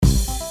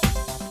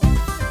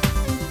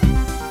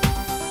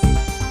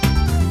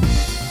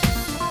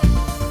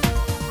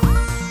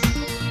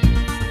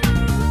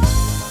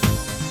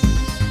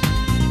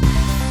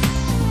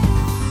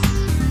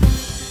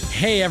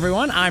Hey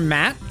everyone, I'm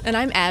Matt. And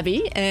I'm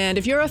Abby, and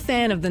if you're a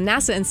fan of the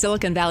NASA in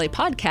Silicon Valley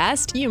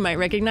podcast, you might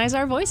recognize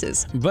our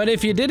voices. But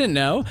if you didn't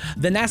know,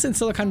 the NASA in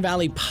Silicon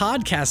Valley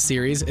podcast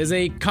series is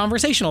a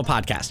conversational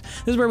podcast.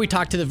 This is where we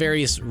talk to the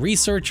various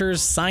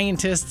researchers,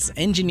 scientists,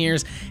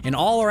 engineers, and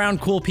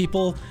all-around cool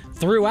people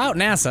throughout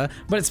NASA,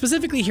 but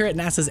specifically here at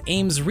NASA's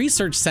Ames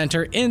Research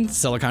Center in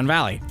Silicon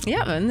Valley.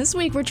 Yeah, and this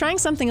week we're trying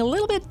something a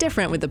little bit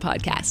different with the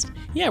podcast.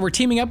 Yeah, we're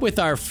teaming up with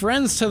our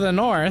friends to the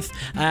north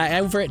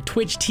over at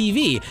Twitch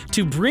TV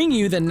to bring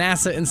you the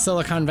NASA in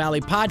Silicon Valley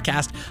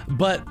podcast,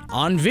 but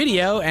on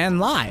video and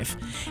live.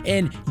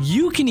 And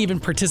you can even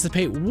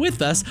participate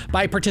with us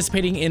by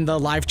participating in the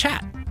live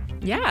chat.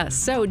 Yeah,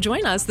 so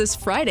join us this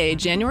Friday,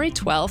 January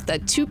 12th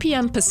at 2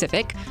 p.m.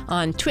 Pacific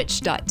on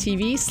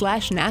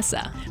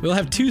twitch.tv/NASA. We'll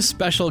have two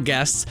special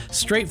guests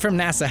straight from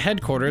NASA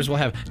headquarters. We'll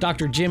have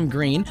Dr. Jim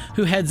Green,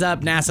 who heads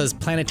up NASA's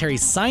Planetary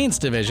Science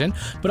Division,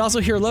 but also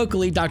here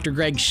locally, Dr.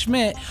 Greg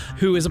Schmidt,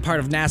 who is a part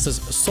of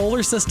NASA's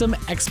Solar System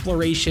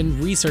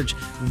Exploration Research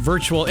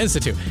Virtual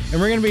Institute.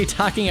 And we're going to be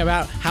talking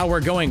about how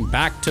we're going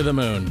back to the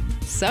moon.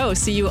 So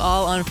see you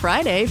all on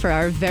Friday for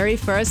our very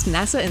first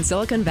NASA in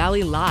Silicon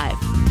Valley Live.